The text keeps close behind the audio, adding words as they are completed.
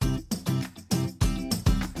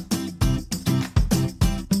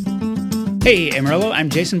Hey Amarillo, I'm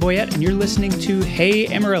Jason Boyette, and you're listening to Hey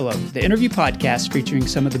Amarillo, the interview podcast featuring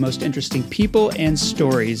some of the most interesting people and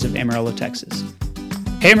stories of Amarillo, Texas.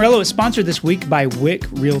 Hey Amarillo is sponsored this week by Wick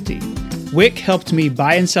Realty. Wick helped me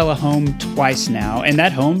buy and sell a home twice now, and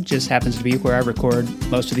that home just happens to be where I record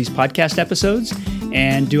most of these podcast episodes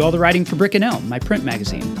and do all the writing for Brick and Elm, my print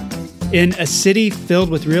magazine. In a city filled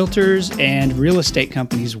with realtors and real estate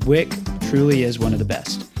companies, Wick truly is one of the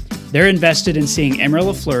best. They're invested in seeing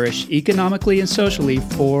Amarillo flourish economically and socially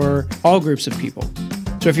for all groups of people.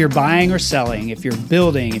 So if you're buying or selling, if you're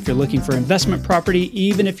building, if you're looking for investment property,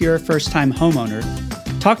 even if you're a first-time homeowner,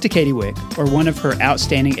 talk to Katie Wick or one of her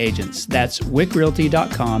outstanding agents. That's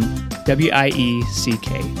wickrealty.com,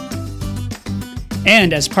 W-I-E-C-K.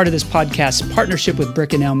 And as part of this podcast's partnership with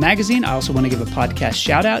Brick and Elm Magazine, I also want to give a podcast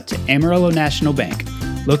shout-out to Amarillo National Bank,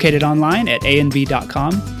 located online at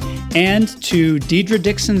anb.com, and to Deidre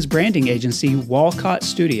Dixon's branding agency, Walcott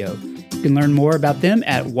Studio. You can learn more about them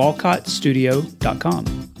at walcottstudio.com.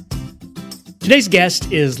 Today's guest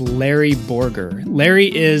is Larry Borger.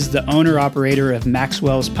 Larry is the owner-operator of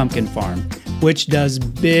Maxwell's Pumpkin Farm, which does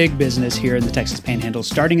big business here in the Texas Panhandle,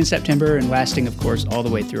 starting in September and lasting, of course, all the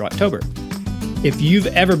way through October. If you've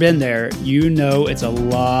ever been there, you know it's a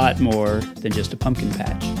lot more than just a pumpkin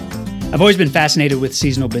patch. I've always been fascinated with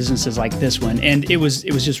seasonal businesses like this one, and it was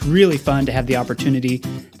just really fun to have the opportunity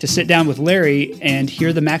to sit down with Larry and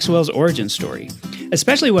hear the Maxwell's origin story,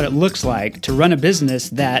 especially what it looks like to run a business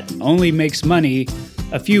that only makes money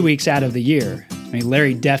a few weeks out of the year. I mean,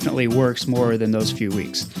 Larry definitely works more than those few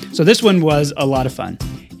weeks. So this one was a lot of fun.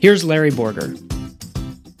 Here's Larry Borger.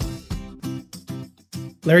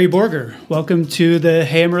 Larry Borger, welcome to the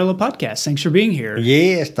Hey Amarillo podcast. Thanks for being here.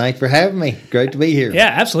 Yes, thanks for having me. Great to be here. Yeah,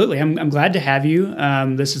 absolutely. I'm glad to have you.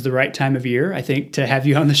 This is the right time of year, I think, to have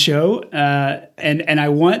you on the show. And I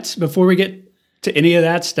want, before we get to any of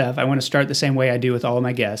that stuff, I want to start the same way I do with all of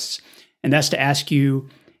my guests, and that's to ask you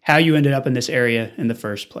how you ended up in this area in the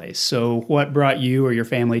first place. So what brought you or your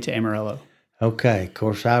family to Amarillo? Okay, of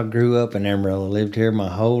course, I grew up in Amarillo, lived here my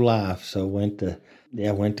whole life, so went to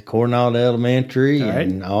Coronado Elementary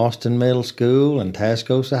and Austin Middle School and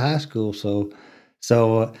Tascosa High School.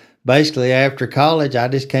 So basically after college, I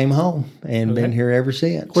just came home and been here ever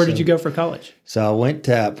since. Where did you go for college? So I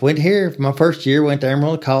went here my first year, went to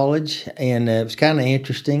Amarillo College, and it was kind of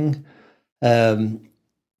interesting. For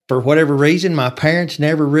whatever reason, my parents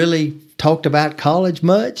never really talked about college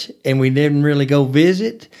much, and we didn't really go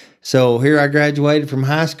visit. So here I graduated from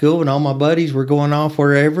high school, and all my buddies were going off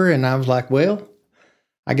wherever, and I was like, well,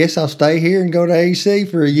 I guess I'll stay here and go to AC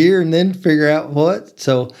for a year and then figure out what.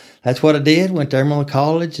 So that's what I did. Went to Amarillo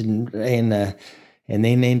College and then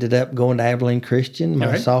ended up going to Abilene Christian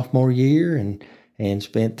my sophomore year and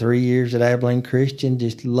spent 3 years at Abilene Christian.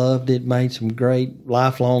 Just loved it. Made some great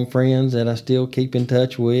lifelong friends that I still keep in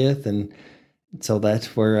touch with. And so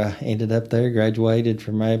that's where I ended up there. Graduated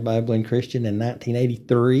from Abilene Christian in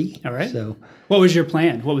 1983. All right. So what was your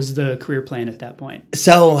plan? What was the career plan at that point?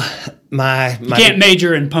 So you can't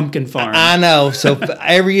major in pumpkin farming. I know. So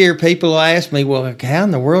every year people ask me, well, how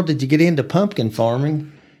in the world did you get into pumpkin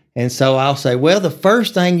farming? And so I'll say, well, the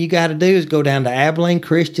first thing you got to do is go down to Abilene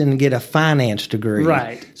Christian and get a finance degree.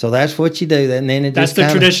 Right. So that's what you do. And then that's the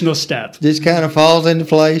traditional step. Just kind of falls into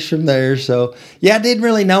place from there. So, yeah, I didn't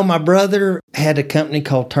really know. My brother had a company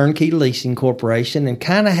called Turnkey Leasing Corporation and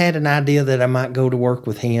kind of had an idea that I might go to work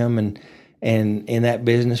with him and in that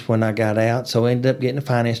business when I got out. So I ended up getting a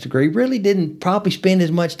finance degree. Really didn't probably spend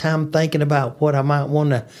as much time thinking about what I might want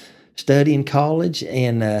to study in college.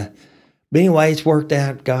 But anyway, it's worked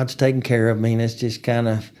out. God's taken care of me, and this is kind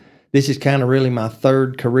of really my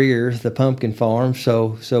third career, the pumpkin farm.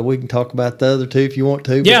 So we can talk about the other two if you want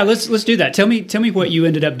to. Yeah, let's do that. Tell me what you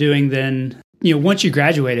ended up doing then. You know, once you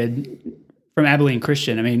graduated from Abilene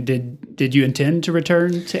Christian. I mean, did you intend to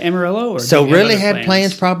return to Amarillo? Or so really had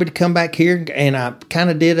plans probably to come back here, and I kind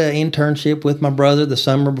of did an internship with my brother the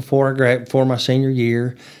summer before my senior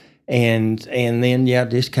year. And then,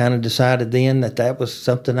 just kind of decided then that was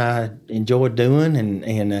something I enjoyed doing,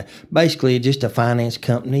 and basically just a finance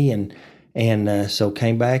company, and so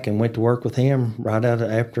came back and went to work with him right out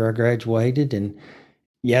after I graduated, and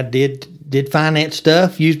did finance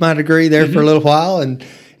stuff, used my degree there for a little while,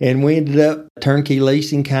 and we ended up Turnkey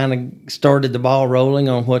Leasing kind of started the ball rolling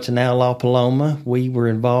on what's now La Paloma. We were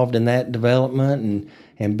involved in that development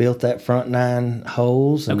and built that front 9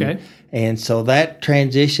 holes. And so that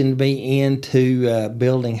transitioned me into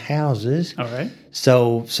building houses. All right.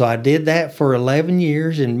 So I did that for 11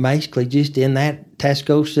 years, and basically just in that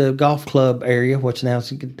Tascosa Golf Club area, what's now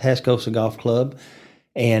Tascosa Golf Club.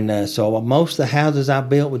 And so most of the houses I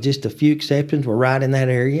built, with just a few exceptions, were right in that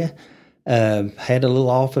area. Had a little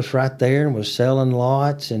office right there and was selling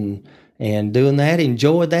lots and doing that.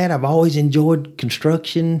 Enjoyed that. I've always enjoyed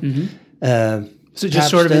construction. So just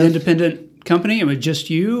sort of an independent company? It was just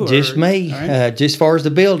you? Or? Just me. Right. Just as far as the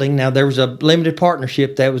building. Now, there was a limited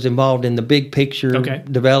partnership that was involved in the big picture,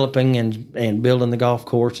 developing and building the golf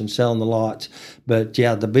course and selling the lots. But,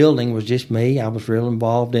 yeah, the building was just me. I was real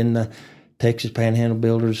involved in the Texas Panhandle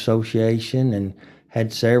Builders Association and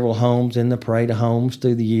had several homes in the Parade of Homes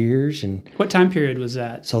through the years. And what time period was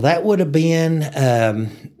that? So that would have been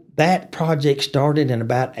that project started in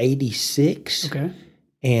about 86. Okay.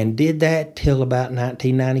 And did that till about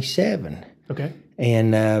 1997. Okay.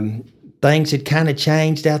 And things had kind of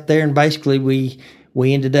changed out there, and basically we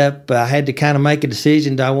ended up, I had to kind of make a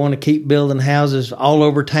decision, do I want to keep building houses all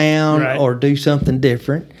over town or do something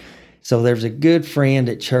different? So there's a good friend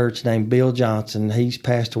at church named Bill Johnson. He's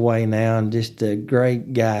passed away now and just a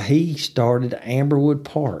great guy. He started Amberwood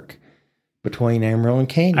Park between Amarillo and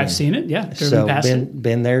Canyon. I've seen it, yeah. So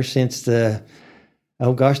been there since the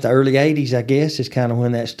early 80s, I guess, is kind of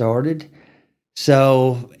when that started.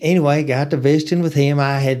 So anyway, got to visiting with him.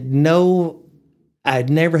 I'd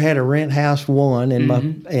never had a rent house one,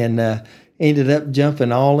 and ended up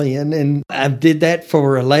jumping all in, and I did that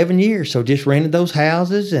for 11 years. So just rented those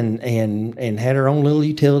houses and had our own little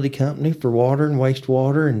utility company for water and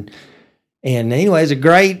wastewater, and anyway, it's a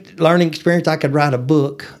great learning experience. I could write a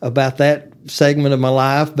book about that segment of my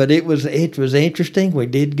life, but it was interesting. We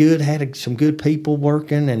did good, had some good people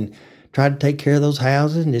working, and tried to take care of those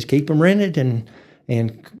houses and just keep them rented, and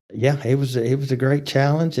yeah, it was a great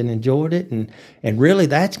challenge and enjoyed it, and really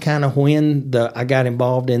that's kind of when I got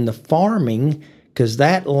involved in the farming, because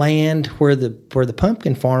that land where the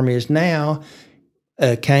pumpkin farm is now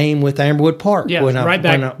came with Amberwood Park. Yeah,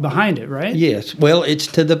 behind it, right? Yes. Well, it's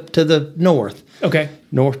to the north. Okay.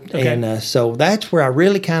 North, okay. And so that's where I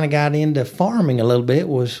really kind of got into farming a little bit,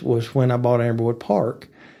 was when I bought Amberwood Park.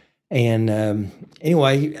 And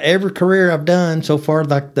anyway, every career I've done so far,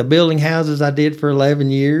 like the building houses I did for 11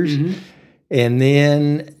 years, and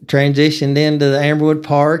then transitioned into the Amberwood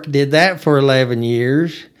Park, did that for 11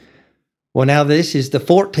 years. Well, now this is the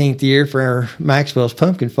 14th year for Maxwell's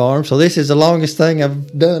Pumpkin Farm, so this is the longest thing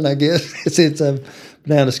I've done, I guess, since I've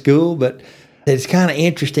been out of school. But it's kind of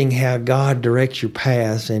interesting how God directs your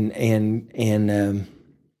paths, and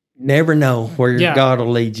never know where God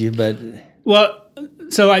will lead you. But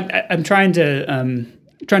so I'm trying to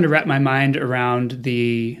wrap my mind around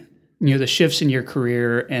the shifts in your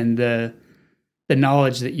career and the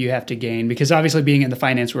knowledge that you have to gain, because obviously being in the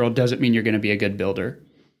finance world doesn't mean you're going to be a good builder.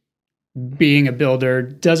 Being a builder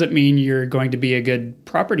doesn't mean you're going to be a good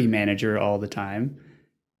property manager all the time.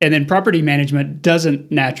 And then property management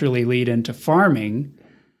doesn't naturally lead into farming.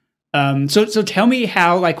 So tell me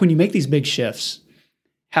how, like when you make these big shifts,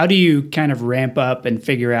 how do you kind of ramp up and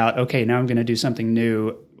figure out, okay, now I'm going to do something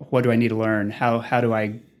new. What do I need to learn? How do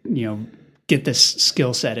I, get this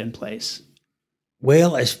skill set in place?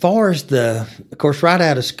 Well, as far as of course, right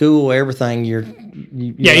out of school, everything you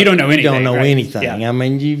don't know anything. You don't know anything. Yeah. I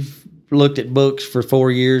mean, you've looked at books for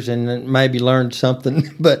 4 years and maybe learned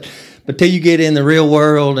something, but till you get in the real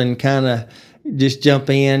world and kind of just jump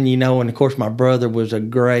in, and of course my brother was a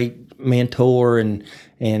great mentor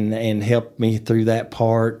and helped me through that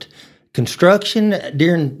part. Construction,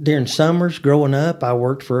 during summers growing up, I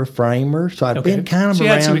worked for a framer, so I've been kind of you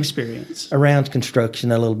had some experience around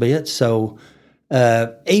construction a little bit. So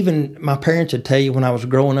even my parents would tell you when I was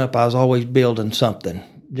growing up, I was always building something.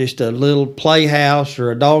 Just a little playhouse or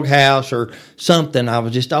a dog house or something. I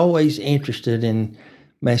was just always interested in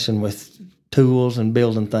messing with tools and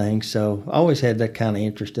building things. So I always had that kind of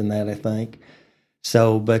interest in that, I think.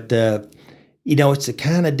 So, but, it's the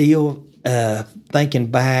kind of deal, thinking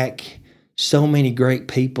back, so many great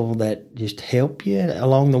people that just help you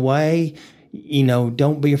along the way.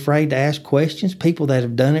 Don't be afraid to ask questions. People that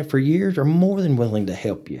have done it for years are more than willing to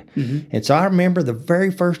help you. And so I remember the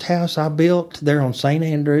very first house I built there on St.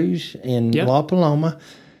 Andrews in La Paloma.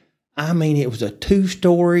 I mean, it was a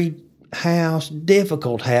 2-story house,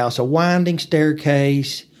 difficult house, a winding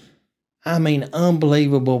staircase. I mean,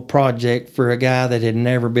 unbelievable project for a guy that had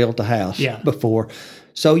never built a house before.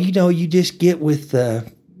 So, you just get with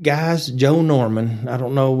guys. Joe Norman, I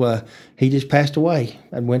don't know, he just passed away.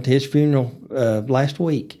 I went to his funeral last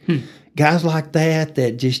week. Guys like that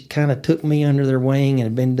just kind of took me under their wing and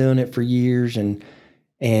have been doing it for years, and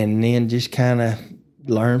then just kind of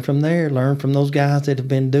learn from those guys that have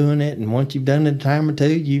been doing it. And once you've done it a time or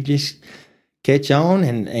two, you just catch on.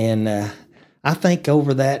 And I think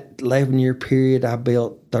over that 11-year period, I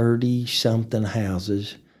built 30-something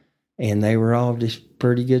houses, and they were all just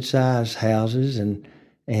pretty good-sized houses. And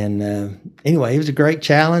Anyway, it was a great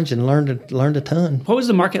challenge and learned a ton. What was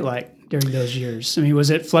the market like during those years? I mean, was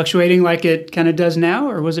it fluctuating like it kind of does now,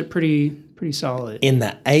 or was it pretty solid? In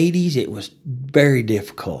the 80s, it was very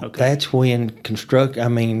difficult. Okay. That's when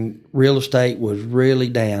real estate was really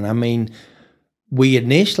down. I mean, we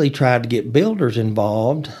initially tried to get builders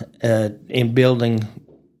involved in building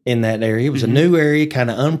in that area. It was a new area, kind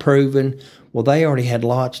of unproven. Well, they already had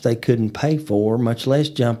lots they couldn't pay for, much less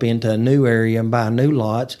jump into a new area and buy new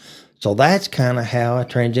lots. So that's kind of how I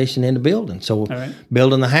transitioned into building. So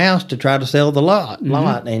building the house to try to sell the lot,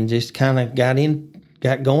 and just kind of got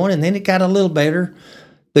going, and then it got a little better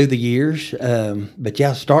through the years. But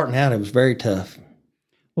yeah, starting out, it was very tough.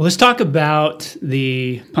 Well, let's talk about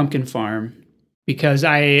the pumpkin farm, because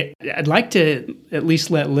I'd like to at least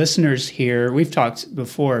let listeners hear, we've talked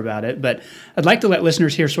before about it, but I'd like to let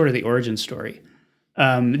listeners hear sort of the origin story.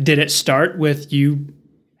 Did it start with you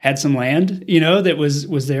had some land, that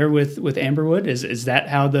was there with Amberwood? Is that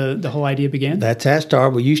how the whole idea began? That's how it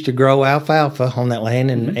started. We used to grow alfalfa on that land,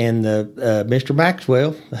 and the Mr.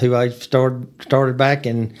 Maxwell, who I started back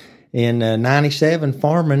in 97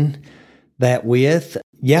 farming that with.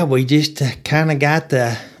 Yeah, we just kind of got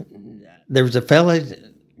there was a fella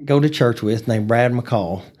go to church with named Brad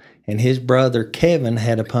McCall, and his brother Kevin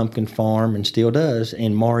had a pumpkin farm and still does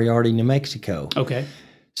in Moriarty, New Mexico. Okay.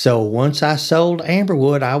 So once I sold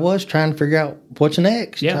Amberwood, I was trying to figure out what's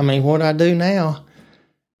next. Yeah. I mean, what do I do now?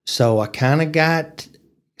 So I kind of got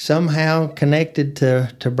somehow connected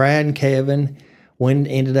to Brad and Kevin.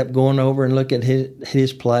 Ended up going over and look at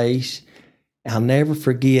his place. I'll never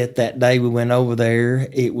forget that day we went over there.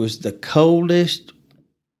 It was the coldest,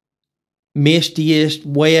 mistiest,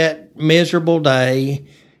 wet, miserable day,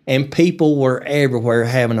 and people were everywhere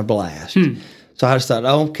having a blast. So I just thought,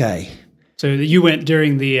 okay. So you went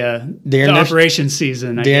during the operation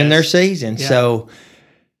season, I during guess. Their season. Yeah. So,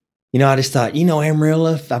 I just thought,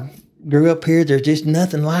 Amarillo, I grew up here, there's just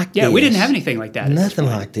nothing like this. Yeah, we didn't have anything like that. Nothing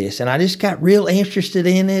like this. And I just got real interested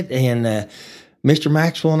in it. And Mr.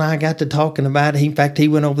 Maxwell and I got to talking about it. In fact, he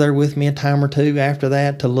went over there with me a time or two after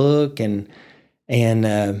that to look. And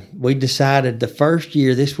we decided the first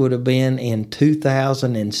year, this would have been in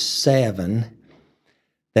 2007,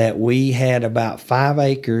 that we had about 5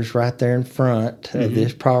 acres right there in front of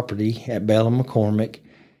this property at Bell and McCormick,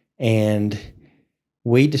 and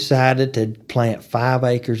we decided to plant 5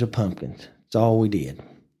 acres of pumpkins. That's all we did.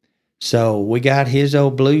 So we got his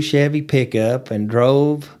old blue Chevy pickup and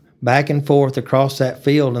drove back and forth across that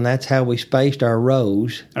field, and that's how we spaced our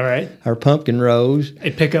rows. All right. Our pumpkin rows. A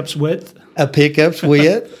pickup's width? A pickup's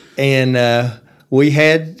width. And we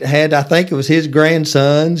had I think it was his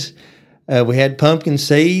grandsons. We had pumpkin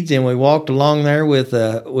seeds, and we walked along there with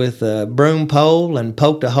a broom pole and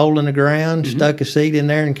poked a hole in the ground, stuck a seed in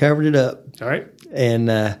there, and covered it up. All right.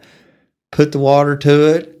 And put the water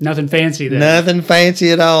to it. Nothing fancy there. Nothing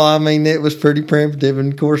fancy at all. I mean, it was pretty primitive.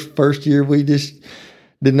 And, of course, first year we just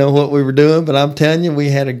didn't know what we were doing. But I'm telling you, we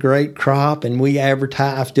had a great crop, and we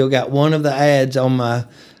advertised. I still got one of the ads on my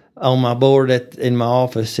board in my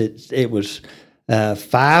office. It was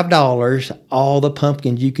 $5, all the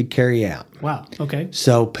pumpkins you could carry out. Wow. Okay.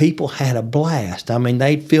 So people had a blast. I mean,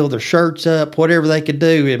 they'd fill their shirts up, whatever they could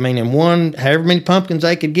do. I mean, however many pumpkins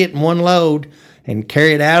they could get in one load and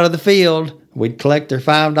carry it out of the field. We'd collect their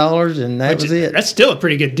 $5, and that was it. That's still a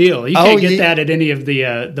pretty good deal. You can't get that at any of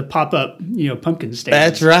the pop-up, pumpkin stands.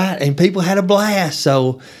 That's right. And people had a blast.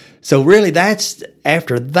 So really, that's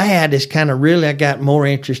after that is kind of really I got more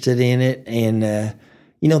interested in it. And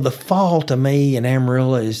the fall to me in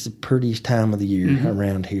Amarillo is the prettiest time of the year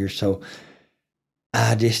around here. So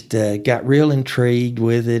I just got real intrigued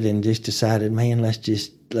with it and just decided, man, let's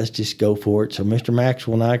just go for it. So Mr.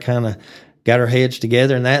 Maxwell and I kind of got our heads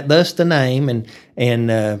together, and thus the name. And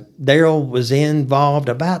Daryl was involved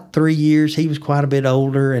about 3 years. He was quite a bit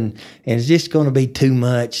older, and it's just going to be too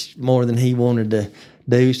much more than he wanted to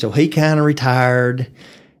do. So he kind of retired.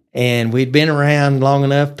 And we'd been around long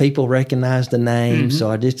enough, people recognized the name, so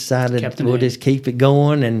I just decided we'll just keep it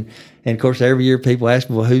going. And of course, every year people ask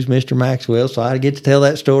me, well, who's Mr. Maxwell? So I get to tell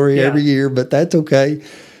that story every year, but that's okay.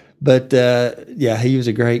 But, he was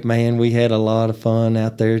a great man. We had a lot of fun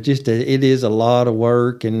out there. It is a lot of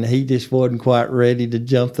work, and he just wasn't quite ready to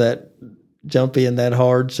jump in that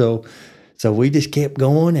hard. So we just kept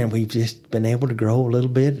going, and we've just been able to grow a little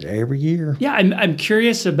bit every year. Yeah, I'm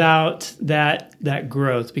curious about that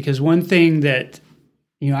growth, because one thing that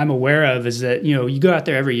I'm aware of is that you go out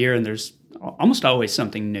there every year and there's almost always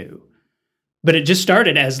something new. But it just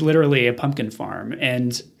started as literally a pumpkin farm,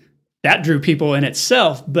 and that drew people in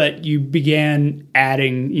itself. But you began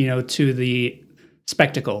adding to the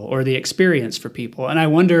spectacle or the experience for people. And I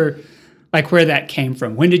wonder like where that came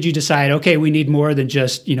from. When did you decide, okay, we need more than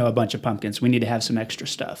just, a bunch of pumpkins. We need to have some extra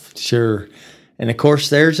stuff. Sure. And of course,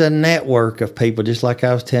 there's a network of people, just like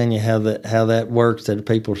I was telling you how that works, that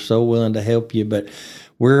people are so willing to help you. But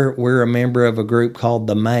we're a member of a group called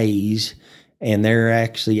The Maze, and they're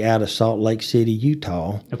actually out of Salt Lake City,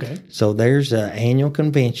 Utah. Okay. So there's an annual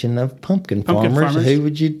convention of pumpkin farmers. Who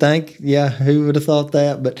would you think? Yeah, who would have thought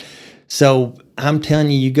that? But so I'm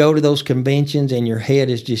telling you, you go to those conventions and your head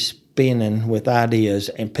is just spinning with ideas,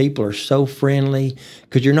 and people are so friendly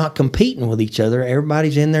because you're not competing with each other.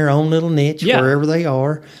 Everybody's in their own little niche wherever they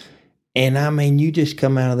are. And I mean, you just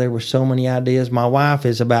come out of there with so many ideas. My wife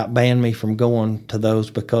is about banned me from going to those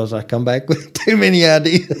because I come back with too many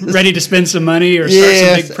ideas. Ready to spend some money or start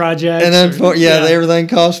some big projects. And everything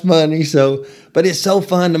costs money. So, but it's so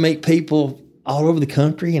fun to meet people all over the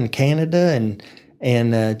country and Canada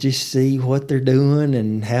and just see what they're doing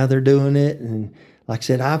and how they're doing it. And like I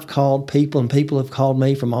said, I've called people and people have called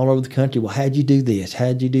me from all over the country. Well, how'd you do this?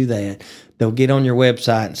 How'd you do that? They'll get on your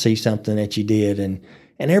website and see something that you did. And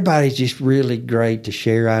everybody's just really great to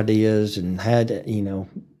share ideas and how to,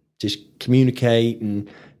 just communicate and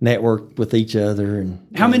network with each other. And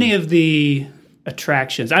how many of the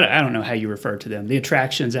attractions, I don't know how you refer to them, the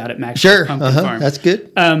attractions out at Maxwell's Pumpkin Farm. That's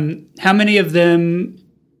good. How many of them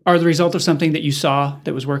are the result of something that you saw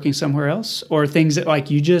that was working somewhere else, or things that like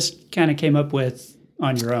you just kind of came up with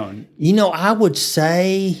on your own? I would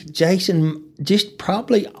say, Jason, just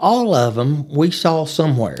probably all of them we saw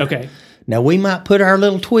somewhere. Okay. Now, we might put our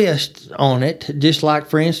little twist on it, just like,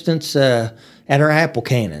 for instance, at our apple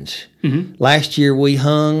cannons. Mm-hmm. Last year, we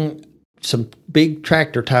hung some big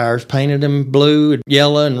tractor tires, painted them blue and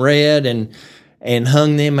yellow and red, and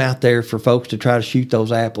hung them out there for folks to try to shoot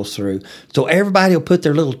those apples through. So everybody will put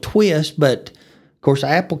their little twist, but, of course,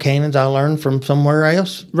 apple cannons I learned from somewhere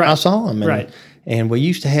else. Right. I saw them. Right. And we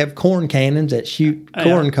used to have corn cannons that shoot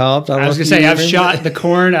corn cobs. I was going to say, I've shot the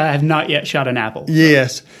corn. I have not yet shot an apple.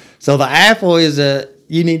 Yes. So the apple is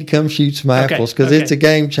you need to come shoot some apples because it's a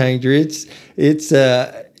game changer. It's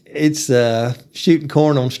shooting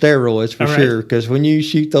corn on steroids for sure. Because when you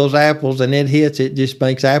shoot those apples and it hits, it just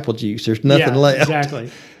makes apple juice. There's nothing left.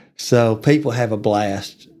 Exactly. So people have a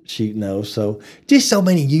blast shooting those. So just so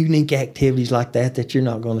many unique activities like that you're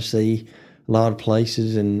not going to see a lot of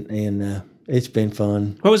places, and it's been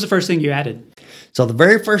fun. What was the first thing you added? So the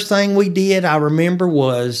very first thing we did, I remember,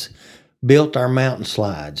 was built our mountain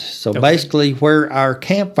slides. So basically where our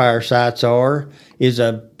campfire sites are is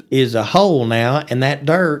a hole now, and that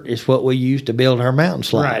dirt is what we use to build our mountain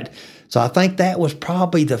slide. Right. So I think that was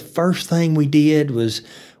probably the first thing we did was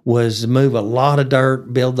move a lot of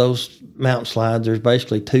dirt, build those mountain slides. There's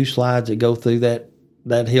basically 2 slides that go through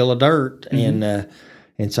that hill of dirt. Mm-hmm.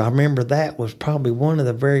 And so I remember that was probably one of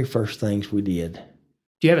the very first things we did.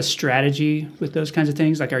 Do you have a strategy with those kinds of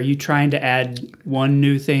things? Like, are you trying to add one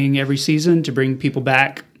new thing every season to bring people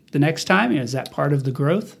back the next time? Is that part of the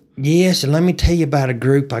growth? Yes, and let me tell you about a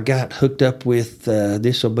group I got hooked up with.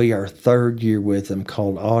 This will be our 3rd year with them,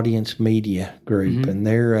 called Audience Media Group. Mm-hmm.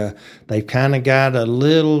 And they've kind of got a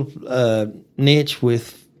little niche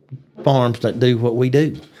with farms that do what we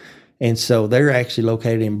do. And so they're actually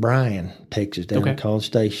located in Bryan, Texas, down in College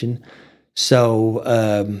Station.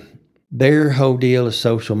 So their whole deal is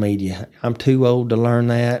social media. I'm too old to learn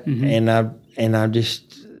that, and I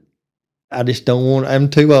just don't want. I'm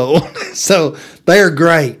too old. So they're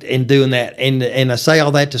great in doing that. And I say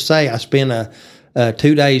all that to say I spent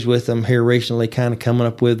 2 days with them here recently, kind of coming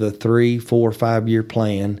up with a 3, 4, 5 year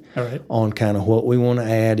plan on kind of what we want to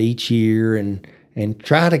add each year and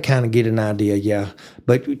try to kind of get an idea,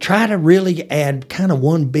 but try to really add kind of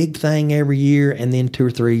one big thing every year and then 2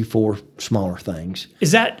 or 3, 4 smaller things.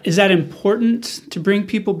 Is that important to bring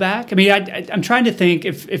people back? I mean, I'm trying to think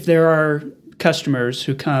if there are customers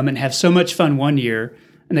who come and have so much fun one year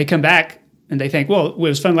and they come back and they think, well, it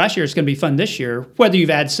was fun last year, it's going to be fun this year, whether you've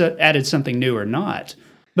added something new or not.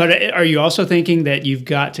 But are you also thinking that you've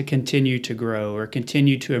got to continue to grow or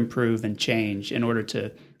continue to improve and change in order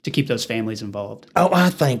to keep those families involved? Oh, I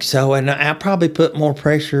think so. And I probably put more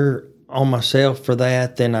pressure on myself for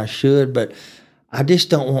that than I should, but I just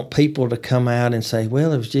don't want people to come out and say,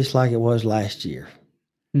 well, it was just like it was last year.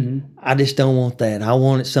 Mm-hmm. I just don't want that. I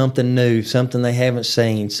wanted something new, something they haven't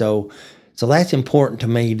seen. So that's important to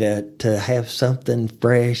me to have something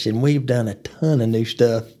fresh, and we've done a ton of new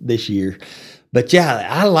stuff this year. But yeah,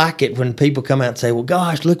 I like it when people come out and say, well,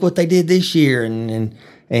 gosh, look what they did this year, and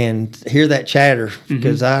hear that chatter,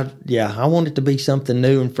 because I want it to be something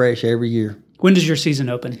new and fresh every year. When does your season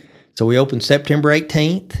open? So we open September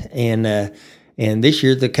 18th, and And this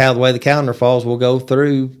year, the way the calendar falls, we'll go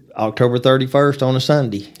through October 31st on a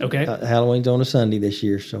Sunday. Okay. Halloween's on a Sunday this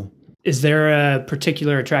year. So, is there a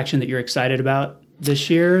particular attraction that you're excited about this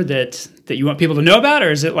year that you want people to know about,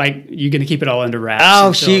 or is it like you're going to keep it all under wraps?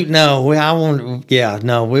 Oh, shoot, no.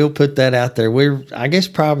 We'll put that out there. I guess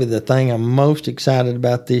probably the thing I'm most excited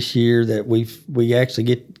about this year that we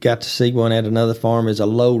actually got to see one at another farm is a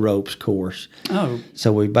low ropes course. Oh.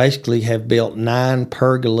 So we basically have built 9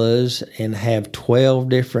 pergolas and have 12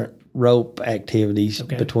 different rope activities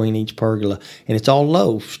between each pergola, and it's all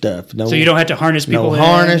low stuff. So you don't have to harness people. No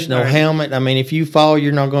harness, no helmet. I mean, if you fall,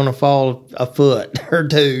 you're not going to fall a foot or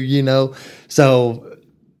two. So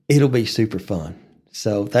it'll be super fun.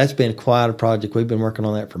 So that's been quite a project. We've been working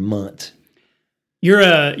on that for months. You're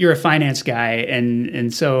a finance guy,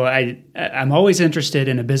 and so I'm always interested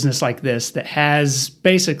in a business like this that has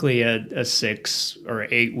basically a 6 or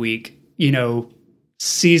 8 week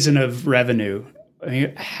season of revenue. I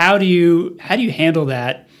mean, how do you handle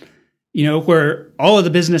that? Where all of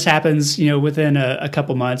the business happens, within a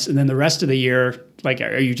couple months, and then the rest of the year, like,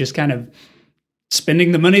 are you just kind of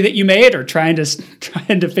spending the money that you made, or trying to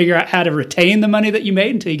figure out how to retain the money that you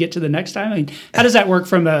made until you get to the next time? I mean, how does that work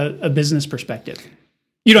from a business perspective?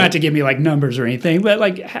 You don't have to give me like numbers or anything, but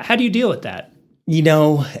like, how do you deal with that?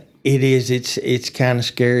 It is. It's kind of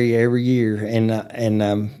scary every year,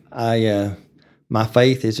 and my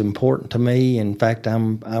faith is important to me. In fact,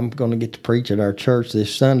 I'm going to get to preach at our church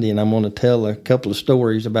this Sunday, and I'm going to tell a couple of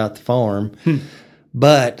stories about the farm.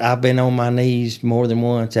 But I've been on my knees more than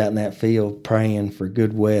once out in that field praying for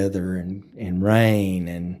good weather and rain,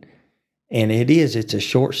 and it's a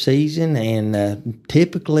short season, and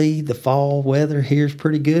typically the fall weather here is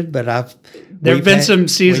pretty good. But there've been some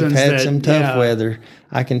seasons we've had some tough weather.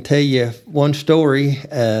 I can tell you one story.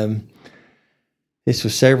 This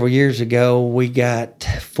was several years ago. We got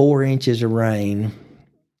 4 inches of rain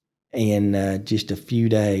in just a few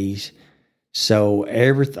days. So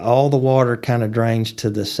all the water kind of drains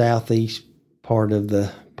to the southeast part of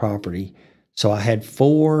the property. So I had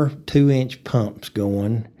 4 2-inch pumps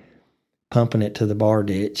going, pumping it to the bar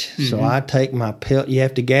ditch. Mm-hmm. So I take my you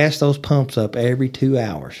have to gas those pumps up every 2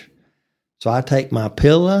 hours. So I take my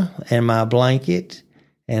pillow and my blanket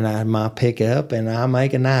and my pickup, and I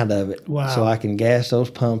make a night of it. Wow. So I can gas those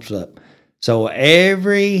pumps up. So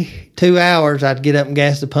every 2 hours I'd get up and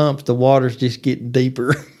gas the pumps. The water's just getting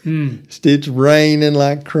deeper. It's raining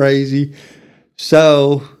like crazy.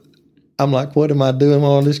 So I'm like, what am I doing?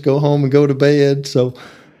 I'll just go home and go to bed. So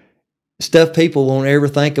stuff people won't ever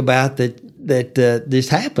think about that this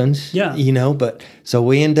happens. Yeah. But so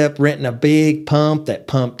we end up renting a big pump that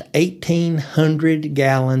pumped 1,800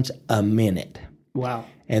 gallons a minute. Wow.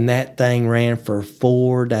 And that thing ran for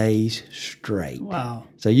 4 days straight. Wow.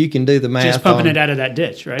 So you can do the math. Just pumping it out of that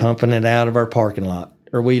ditch, right? Pumping it out of our parking lot,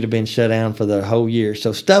 or we'd have been shut down for the whole year.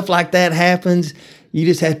 So stuff like that happens. You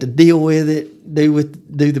just have to deal with it,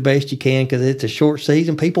 do the best you can, because it's a short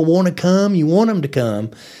season. People want to come. You want them to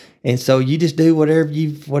come. And so you just do whatever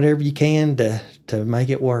you can to make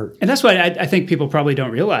it work. And that's what I think people probably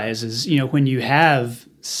don't realize is, when you have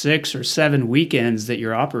 6 or 7 weekends that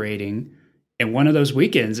you're operating, and one of those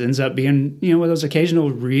weekends ends up being, one of those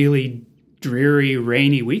occasional really dreary,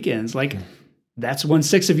 rainy weekends, like that's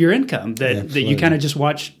 1/6 of your income that you kind of just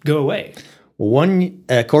watch go away. Well,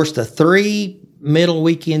 of course, the 3 middle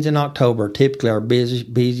weekends in October are typically our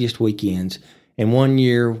busiest weekends. And one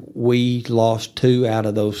year we lost 2 out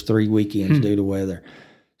of those 3 weekends due to weather.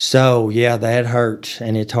 So yeah, that hurts,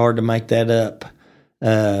 and it's hard to make that up.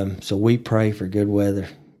 So we pray for good weather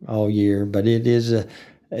all year, but it is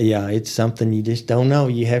it's something you just don't know.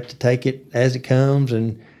 You have to take it as it comes,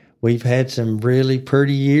 and we've had some really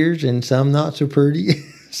pretty years and some not so pretty.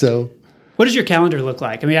 So, what does your calendar look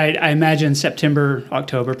like? I mean, I imagine September,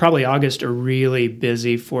 October, probably August are really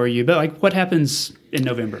busy for you, but like, what happens in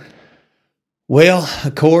November? Well,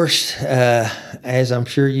 of course, as I'm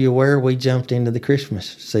sure you're aware, we jumped into the Christmas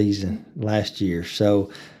season last year. So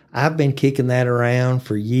I've been kicking that around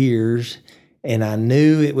for years, and I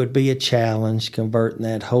knew it would be a challenge converting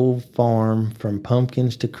that whole farm from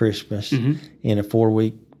pumpkins to Christmas in a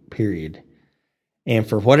 4-week period. And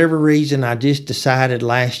for whatever reason, I just decided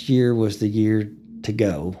last year was the year to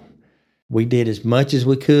go. We did as much as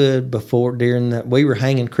we could we were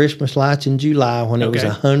hanging Christmas lights in July when it was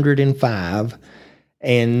 105,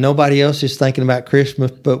 and nobody else is thinking about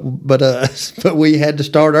Christmas but us. But we had to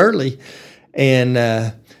start early, and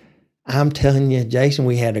I'm telling you, Jason,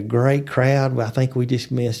 we had a great crowd. I think we just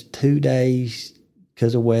missed 2 days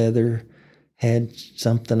because of weather. Had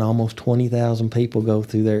something almost 20,000 people go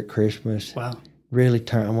through there at Christmas. Wow. Really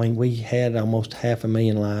we had almost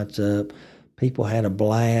 500,000 lights up. People had a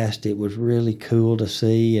blast. It was really cool to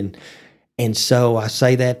see. And so I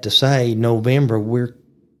say that to say November, we're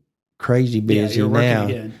crazy busy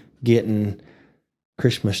now getting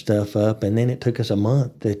Christmas stuff up. And then it took us a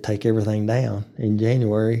month to take everything down in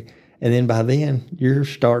January. And then by then, you're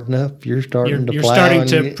starting up. You're starting to plow. You're starting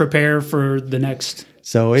to prepare for the next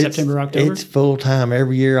September, October? It's full time.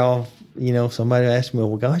 Every year somebody asks me,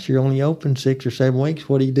 well, gosh, you're only open 6 or 7 weeks.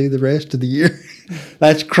 What do you do the rest of the year?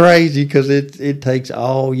 That's crazy because it takes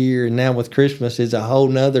all year. And now with Christmas, it's a whole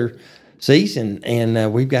nother season.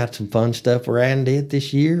 And we've got some fun stuff we're adding to it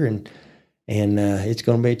this year. And it's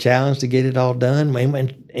going to be a challenge to get it all done.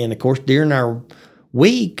 And of course, during our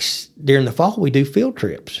weeks, during the fall, we do field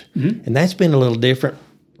trips. Mm-hmm. And that's been a little different.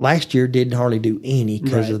 Last year, didn't hardly do any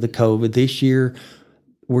because of the COVID. This year,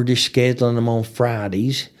 we're just scheduling them on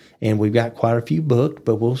Fridays. And we've got quite a few booked,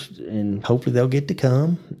 and hopefully they'll get to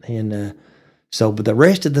come. And but the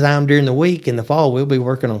rest of the time during the week in the fall, we'll be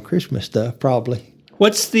working on Christmas stuff probably.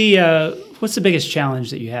 What's the biggest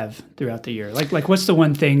challenge that you have throughout the year? Like what's the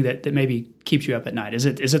one thing that maybe keeps you up at night? Is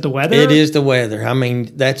it the weather? It is the weather. I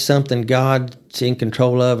mean, that's something God's in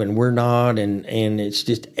control of, and we're not. And it's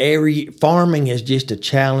just farming is just a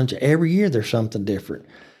challenge. Every year there's something different.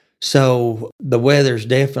 So the weather's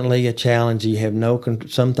definitely a challenge. You have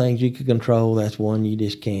some things you can control. That's one you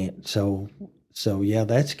just can't. So yeah,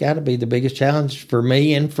 that's got to be the biggest challenge for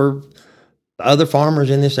me and for other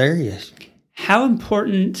farmers in this area. How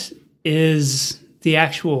important is the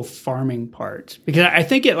actual farming part? Because I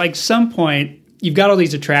think at some point you've got all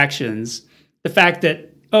these attractions. The fact that,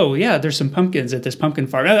 oh yeah, there's some pumpkins at this pumpkin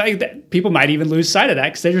farm. People might even lose sight of that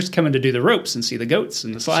because they're just coming to do the ropes and see the goats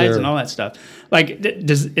and the slides and all that stuff.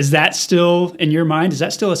 Is that still in your mind? Is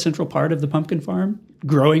that still a central part of the pumpkin farm?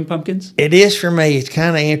 Growing pumpkins? It is for me. It's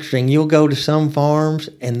kind of interesting. You'll go to some farms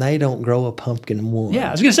and they don't grow a pumpkin one. Yeah,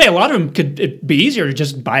 I was going to say a lot of them it'd be easier to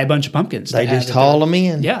just buy a bunch of pumpkins. They just haul them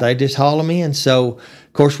in. Yeah. They just haul them in. So,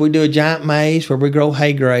 of course, we do a giant maze where we grow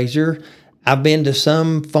hay grazer. I've been to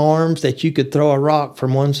some farms that you could throw a rock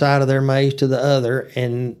from one side of their maze to the other,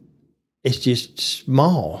 and it's just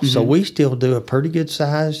small. Mm-hmm. So we still do a pretty good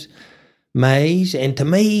size maze. And to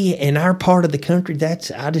me, in our part of the country,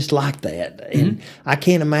 I just like that. Mm-hmm. And I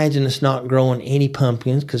can't imagine us not growing any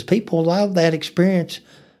pumpkins because people love that experience,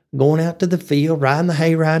 going out to the field, riding the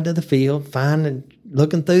hay ride to the field,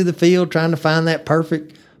 looking through the field, trying to find that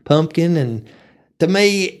perfect pumpkin. And to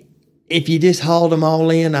me, if you just hauled them all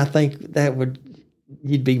in, I think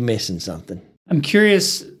you'd be missing something. I'm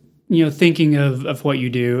curious, thinking of what you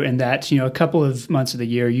do, and that, a couple of months of the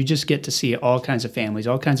year, you just get to see all kinds of families,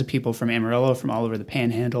 all kinds of people from Amarillo, from all over the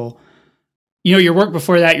Panhandle. Your work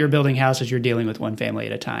before that, you're building houses, you're dealing with one family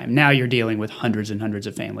at a time. Now you're dealing with hundreds and hundreds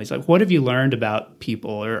of families. What have you learned about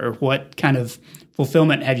people, or what kind of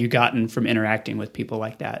fulfillment have you gotten from interacting with people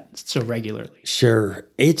like that so regularly? Sure.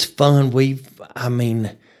 It's fun.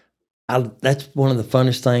 That's one of the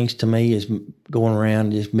funnest things to me is going around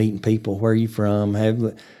and just meeting people. Where are you from? Have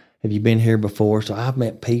you been here before? So I've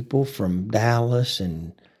met people from Dallas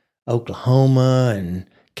and Oklahoma and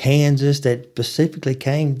Kansas that specifically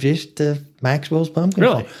came just to Maxwell's Pumpkin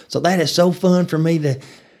Farm. So that is so fun for me to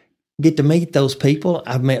get to meet those people.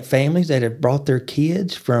 I've met families that have brought their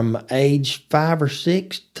kids from age 5 or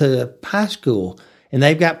 6 to high school. And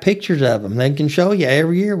they've got pictures of them. They can show you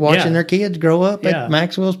every year watching their kids grow up at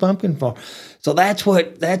Maxwell's Pumpkin Farm. So that's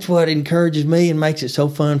what encourages me and makes it so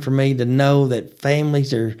fun for me to know that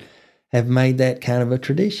families have made that kind of a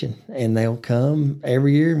tradition. And they'll come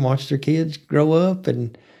every year and watch their kids grow up.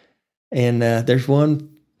 And there's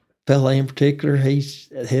one fella in particular,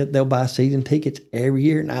 they'll buy season tickets every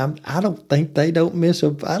year. And I don't think they miss a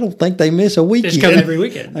weekend. Just come every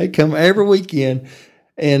weekend. They come every weekend.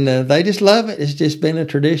 And they just love it. It's just been a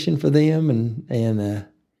tradition for them. And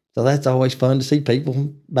so that's always fun to see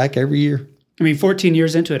people back every year. 14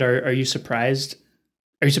 years into it, are you surprised?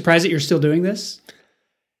 Are you surprised that you're still doing this?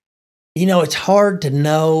 It's hard to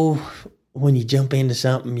know when you jump into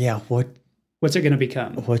something. Yeah, what's it going to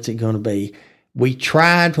become? What's it going to be? We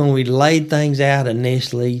tried, when we laid things out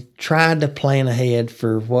initially, tried to plan ahead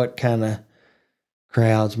for what kind of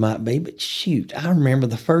crowds might be. But shoot, I remember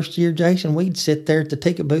the first year, Jason, we'd sit there at the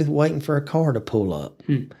ticket booth waiting for a car to pull up,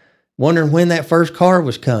 wondering when that first car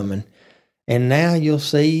was coming. And now you'll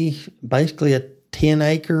see basically a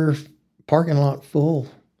 10-acre parking lot full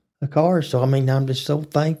of cars. So, I'm just so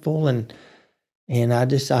thankful. And I'm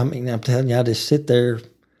telling you, I just sit there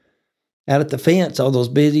out at the fence all those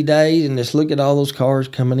busy days and just look at all those cars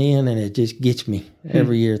coming in. And it just gets me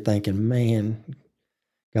every year thinking, man,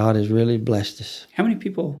 God has really blessed us. How many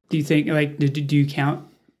people do you think, do you count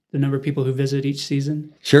the number of people who visit each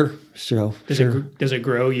season? Sure. So Does it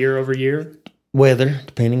grow year over year? Weather,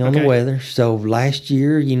 depending on the weather. So last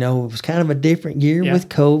year, it was kind of a different year with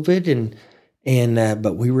COVID, and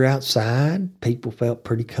but we were outside. People felt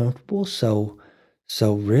pretty comfortable. So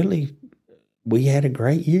really, we had a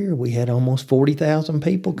great year. We had almost 40,000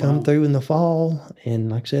 people come through in the fall,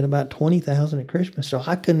 and like I said, about 20,000 at Christmas. So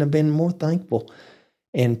I couldn't have been more thankful.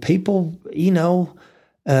 And people, like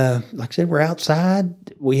I said, we're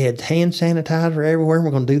outside. We had hand sanitizer everywhere.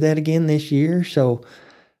 We're going to do that again this year. So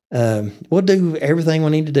we'll do everything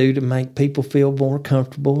we need to do to make people feel more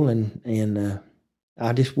comfortable. And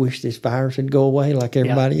I just wish this virus would go away like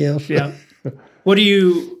everybody else. Yeah. What do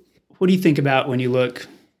you think about when you look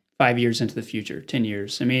 5 years into the future, 10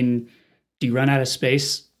 years? I mean, do you run out of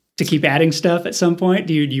space to keep adding stuff at some point?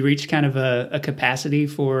 Do you reach kind of a capacity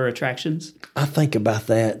for attractions? I think about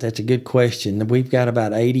that. That's a good question. We've got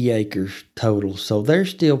about 80 acres total, so there's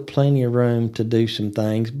still plenty of room to do some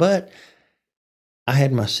things. But I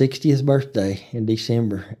had my 60th birthday in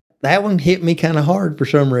December. That one hit me kind of hard for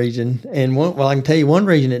some reason. And I can tell you one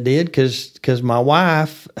reason it did, because my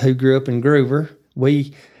wife, who grew up in Groover,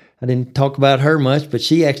 I didn't talk about her much, but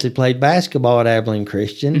she actually played basketball at Abilene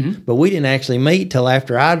Christian. Mm-hmm. But we didn't actually meet till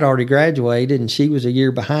after I'd already graduated, and she was a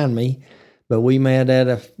year behind me. But we met at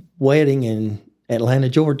a wedding in Atlanta,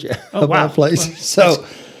 Georgia, of all places. Well,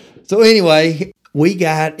 so anyway, we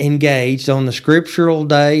got engaged on the scriptural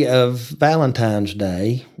day of Valentine's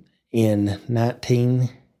Day in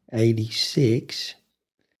 1986.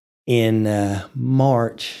 In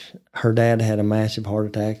March, her dad had a massive heart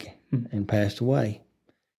attack and passed away.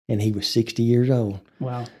 And he was 60 years old.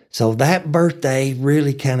 Wow. So that birthday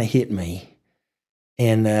really kind of hit me.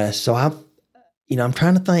 And so I'm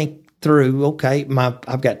trying to think through, okay,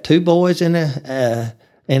 I've got 2 boys and a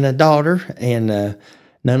daughter, and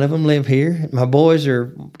none of them live here. My boys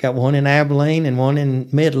got one in Abilene and one in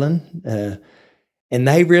Midland. And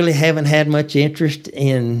they really haven't had much interest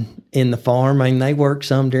in the farm. I mean, they work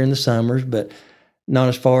some during the summers, but not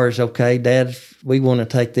as far as, okay, Dad, we want to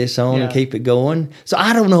take this on and keep it going. So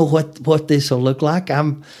I don't know what this will look like.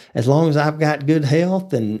 As long as I've got good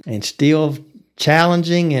health and still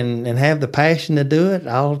challenging and have the passion to do it,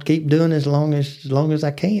 I'll keep doing it as long as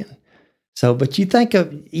I can. So, but you think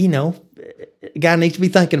of, a guy needs to be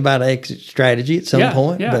thinking about an exit strategy at some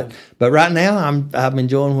point. Yeah. But right now I'm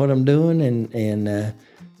enjoying what I'm doing and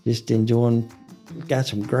just enjoying. Got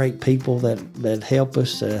some great people that help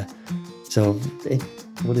us. So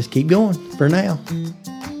we'll just keep going for now.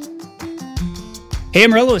 Hey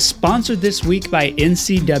Amarillo is sponsored this week by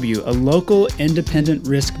NCW, a local independent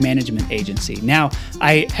risk management agency. Now,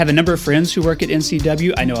 I have a number of friends who work at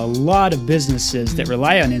NCW. I know a lot of businesses that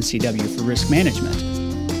rely on NCW for risk management.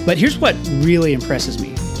 But here's what really impresses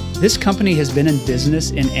me. This company has been in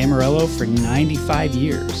business in Amarillo for 95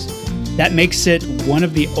 years. That makes it one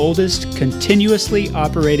of the oldest continuously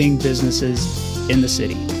operating businesses in the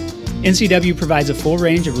city. NCW provides a full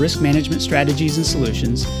range of risk management strategies and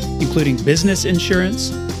solutions, including business insurance,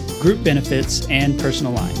 group benefits, and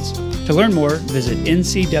personal lines. To learn more, visit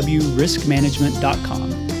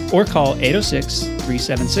ncwriskmanagement.com or call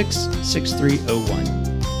 806-376-6301.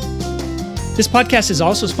 This podcast is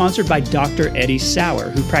also sponsored by Dr. Eddie Sauer,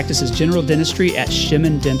 who practices general dentistry at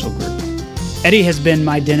Shimon Dental Group. Eddie has been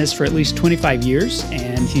my dentist for at least 25 years,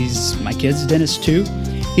 and he's my kid's dentist too.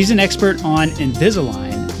 He's an expert on Invisalign,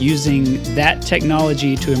 using that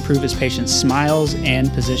technology to improve his patients' smiles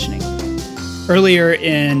and positioning. Earlier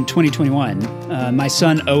in 2021, my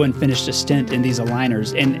son Owen finished a stint in these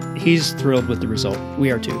aligners, and he's thrilled with the result. We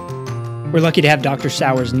are too. We're lucky to have Dr.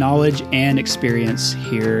 Sauer's knowledge and experience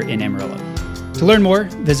here in Amarillo. To learn more,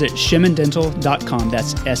 visit shimondental.com.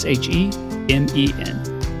 That's SHEMEN.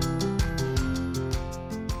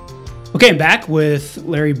 Okay, I'm back with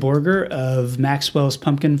Larry Borger of Maxwell's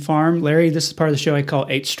Pumpkin Farm. Larry, this is part of the show I call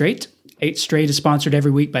 8 Straight. 8 Straight is sponsored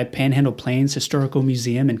every week by Panhandle Plains Historical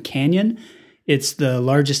Museum in Canyon. It's the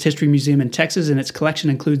largest history museum in Texas, and its collection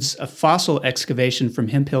includes a fossil excavation from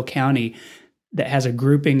Hemphill County that has a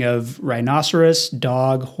grouping of rhinoceros,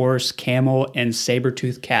 dog, horse, camel, and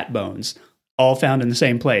saber-toothed cat bones, all found in the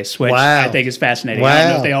same place, which I think is fascinating. I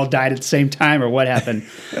don't know if they all died at the same time or what happened.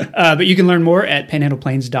 But you can learn more at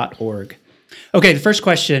panhandleplains.org. Okay, the first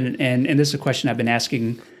question, and this is a question I've been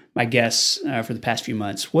asking my guests for the past few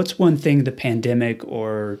months. What's one thing the pandemic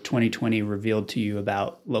or 2020 revealed to you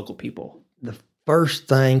about local people? The first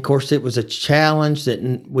thing, of course, it was a challenge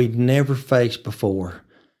that we'd never faced before.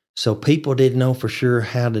 So people didn't know for sure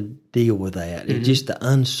how to deal with that. Mm-hmm. It's just the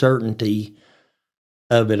uncertainty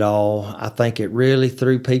of it all. I think it really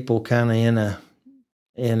threw people kind of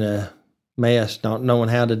in a mess, not knowing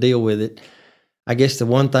how to deal with it. I guess the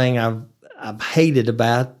one thing I've hated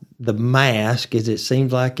about the mask is it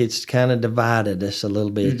seems like it's kind of divided us a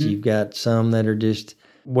little bit. Mm-hmm. You've got some that are just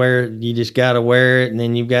you just got to wear it, and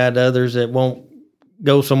then you've got others that won't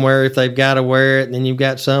go somewhere if they've got to wear it, and then you've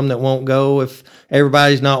got some that won't go if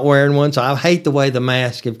everybody's not wearing one. So I hate the way the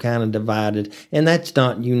masks have kind of divided, and that's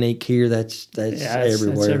not unique here. That's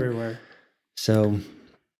everywhere. That's everywhere. So,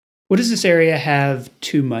 what does this area have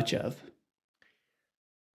too much of?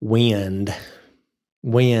 Wind.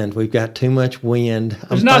 We've got too much wind.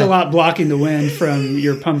 There's not a lot blocking the wind from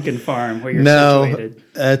your pumpkin farm where you're situated.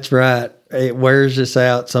 That's right. It wears us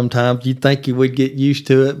out sometimes. You'd think you would get used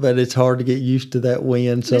to it, but it's hard to get used to that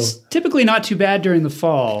wind. So it's typically not too bad during the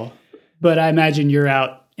fall, but I imagine you're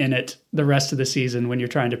out in it the rest of the season when you're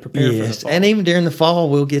trying to prepare for the fall. And even during the fall,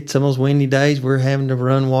 we'll get some of those windy days. We're having to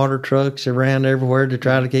run water trucks around everywhere to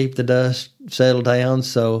try to keep the dust settled down.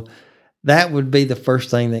 So that would be the first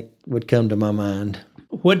thing that would come to my mind.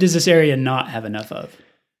 What does this area not have enough of?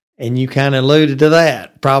 And you kind of alluded to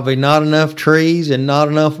that. Probably not enough trees and not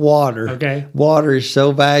enough water. Okay. Water is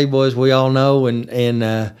so valuable, as we all know,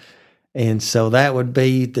 and so that would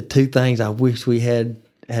be the two things I wish we had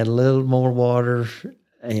a little more water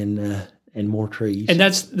and more trees. And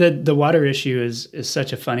that's the water issue is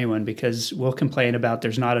such a funny one, because we'll complain about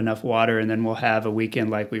there's not enough water, and then we'll have a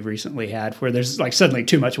weekend like we've recently had where there's like suddenly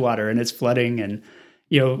too much water and it's flooding, and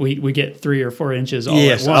we get 3 or 4 inches all at once.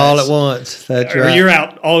 Yes, all at once. That's right. Or you're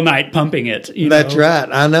out all night pumping it. That's right.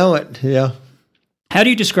 I know it. Yeah. How do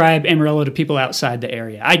you describe Amarillo to people outside the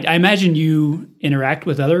area? I imagine you interact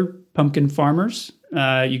with other pumpkin farmers.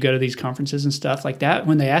 You go to these conferences and stuff like that.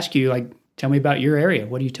 When they ask you, like, tell me about your area,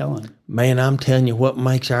 what do you tell them? Man, I'm telling you, what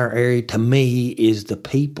makes our area, to me, is the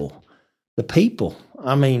people. The people.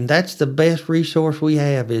 I mean, that's the best resource we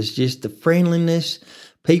have, is just the friendliness,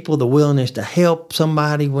 people, the willingness to help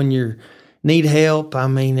somebody when you need help. I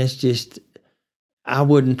mean, it's just, I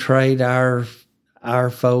wouldn't trade our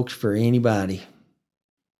folks for anybody.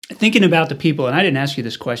 Thinking about the people, and I didn't ask you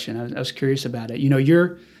this question, I was curious about it.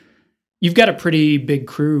 You've got a pretty big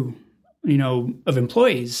crew, of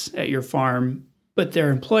employees at your farm, but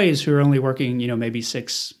they're employees who are only working, maybe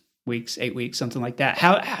 6 weeks, 8 weeks, something like that.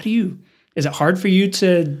 How do you, is it hard for you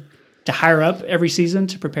to hire up every season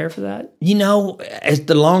to prepare for that? As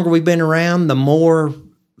the longer we've been around, the more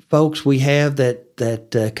folks we have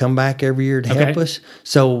that come back every year to help us.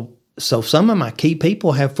 So some of my key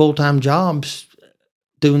people have full-time jobs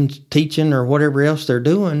doing teaching or whatever else they're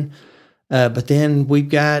doing. But then we've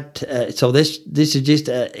got, so this is just,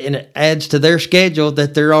 and it adds to their schedule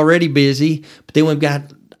that they're already busy. But then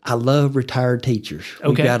I love retired teachers. Okay.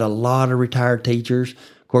 We've got a lot of retired teachers.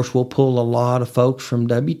 Of course, we'll pull a lot of folks from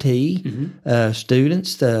WT,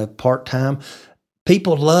 students, the part-time.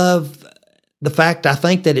 People love the fact, I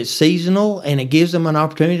think, that it's seasonal and it gives them an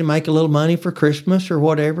opportunity to make a little money for Christmas or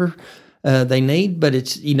whatever they need. But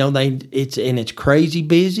it's, it's crazy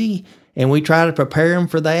busy, and we try to prepare them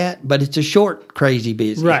for that. But it's a short, crazy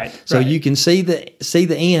busy. Right. So you can see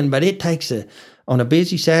the end, but it takes on a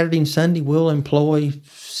busy Saturday and Sunday, we'll employ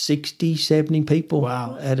 60, 70 people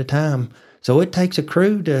at a time. So it takes a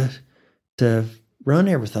crew to run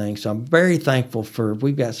everything. So I'm very thankful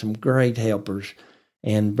we've got some great helpers,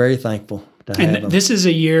 and very thankful to have them. This is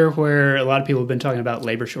a year where a lot of people have been talking about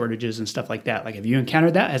labor shortages and stuff like that. Like, have you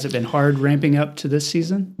encountered that? Has it been hard ramping up to this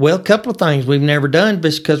season? Well, a couple of things we've never done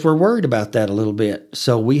because we're worried about that a little bit.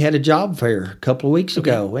 So we had a job fair a couple of weeks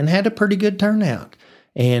ago and had a pretty good turnout.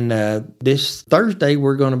 And this Thursday,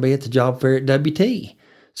 we're going to be at the job fair at WT.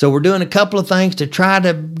 So we're doing a couple of things to try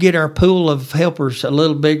to get our pool of helpers a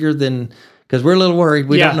little bigger because we're a little worried.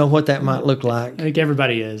 We don't know what that might look like. I think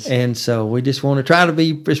everybody is. And so we just want to try to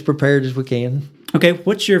be as prepared as we can. Okay,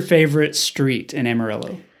 what's your favorite street in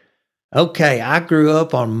Amarillo? Okay, I grew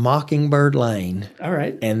up on Mockingbird Lane. All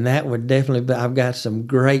right. And that would definitely be, I've got some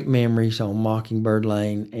great memories on Mockingbird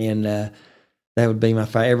Lane. And that would be my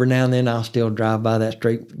favorite. Every now and then I'll still drive by that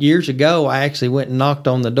street. Years ago, I actually went and knocked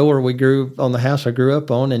on the door on the house I grew up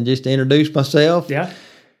on, and just introduced myself. Yeah.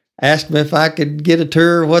 Asked them if I could get a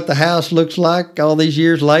tour of what the house looks like all these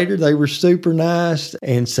years later. They were super nice.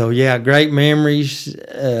 And so, great memories,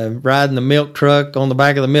 riding the milk truck on the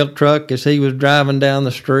back of the milk truck as he was driving down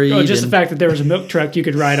the street. Oh, just the fact that there was a milk truck you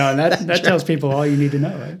could ride on, that tells people all you need to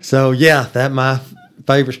know, right? So, that's my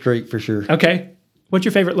favorite street for sure. Okay. What's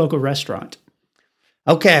your favorite local restaurant?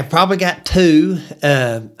 Okay, I've probably got 2.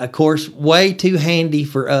 Of course, way too handy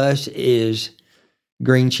for us is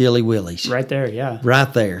Green Chili Willie's. Right there, yeah.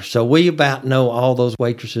 Right there. So we about know all those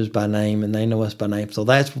waitresses by name, and they know us by name. So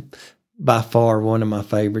that's by far one of my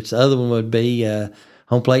favorites. The other one would be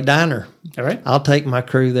Home Plate Diner. All right. I'll take my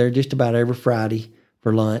crew there just about every Friday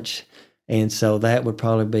for lunch. And so that would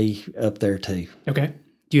probably be up there too. Okay.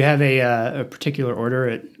 Do you have a particular order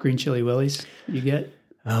at Green Chili Willie's you get?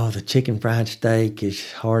 Oh, the chicken fried steak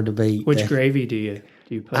is hard to beat. Which gravy do you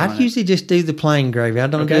put on I usually just do the plain gravy. I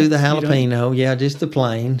don't do the jalapeno. Yeah, just the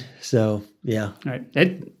plain. So, yeah. All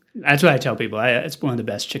right. That's what I tell people. It's one of the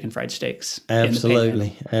best chicken fried steaks.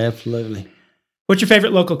 Absolutely. Absolutely. What's your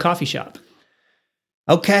favorite local coffee shop?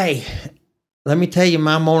 Okay. Let me tell you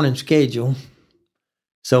my morning schedule.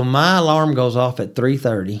 So my alarm goes off at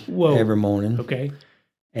 3:30 every morning. Okay.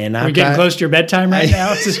 And Are you getting close to your bedtime right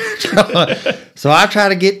now? So I try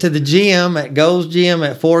to get to the gym at Gold's Gym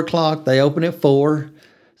at 4 o'clock. They open at 4.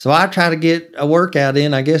 So I try to get a workout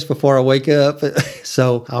in, I guess, before I wake up.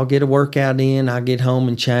 So I'll get a workout in. I'll get home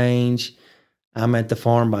and change. I'm at the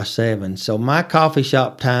farm by 7. So my coffee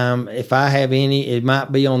shop time, if I have any, it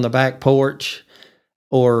might be on the back porch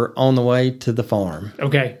or on the way to the farm.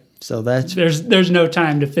 Okay. So that's there's no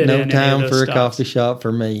time to fit in. No time for a coffee shop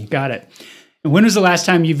for me. Got it. And when was the last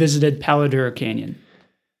time you visited Palo Duro Canyon?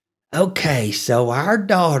 Okay, so our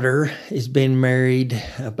daughter has been married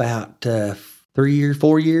about 4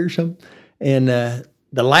 years. And the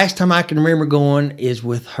last time I can remember going is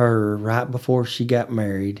with her right before she got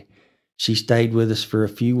married. She stayed with us for a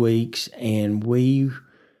few weeks, and we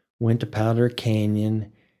went to Palo Duro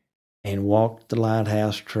Canyon and walked the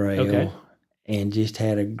Lighthouse Trail and just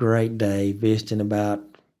had a great day visiting about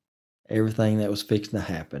everything that was fixing to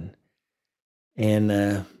happen. And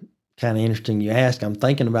kind of interesting you ask. I'm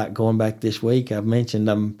thinking about going back this week. I've mentioned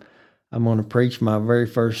I'm going to preach my very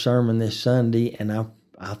first sermon this Sunday, and I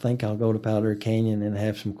think I'll go to Palo Duro Canyon and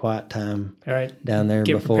have some quiet time down there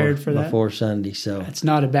before Sunday. So that's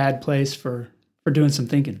not a bad place for doing some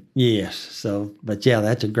thinking. Yes. So, but yeah,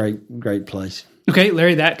 that's a great place. Okay,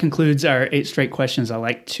 Larry, that concludes our 8 straight questions. I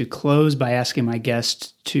like to close by asking my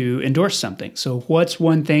guests to endorse something. So what's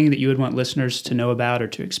one thing that you would want listeners to know about or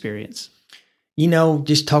to experience?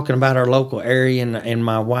 Just talking about our local area, and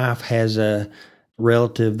my wife has a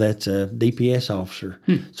relative that's a DPS officer.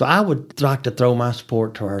 So I would like to throw my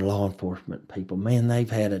support to our law enforcement people. Man, they've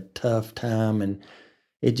had a tough time, and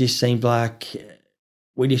it just seems like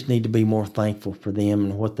we just need to be more thankful for them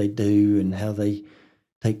and what they do and how they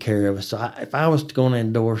take care of us. So if I was going to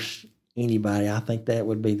endorse anybody, I think that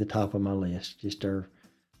would be the top of my list, just our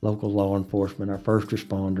local law enforcement, our first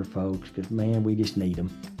responder folks, because, man, we just need them.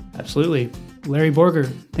 Absolutely. Larry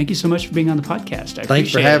Borger, thank you so much for being on the podcast.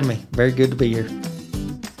 Thanks for having me. Very good to be here.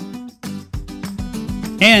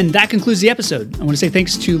 And that concludes the episode. I want to say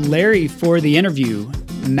thanks to Larry for the interview.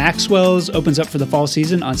 Maxwell's opens up for the fall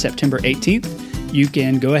season on September 18th. You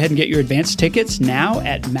can go ahead and get your advance tickets now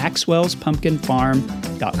at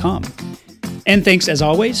maxwellspumpkinfarm.com. And thanks, as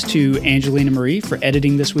always, to Angelina Marie for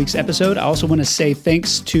editing this week's episode. I also want to say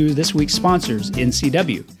thanks to this week's sponsors,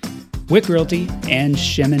 NCW, Wick Realty, and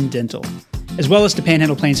Shemin Dental, as well as to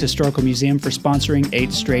Panhandle Plains Historical Museum for sponsoring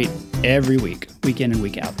 8 Straight every week, week in and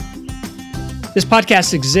week out. This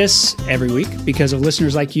podcast exists every week because of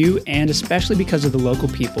listeners like you, and especially because of the local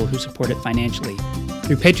people who support it financially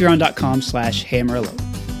through patreon.com/Hey Amarillo.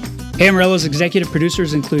 Hey Amarillo's executive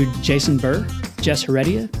producers include Jason Burr, Jess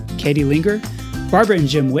Heredia, Katie Linger, Barbara and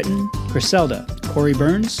Jim Witten, Griselda, Corey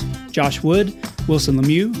Burns, Josh Wood, Wilson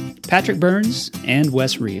Lemieux, Patrick Burns, and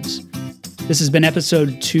Wes Reeves. This has been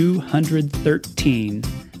episode 213.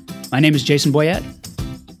 My name is Jason Boyette,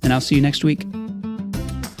 and I'll see you next week.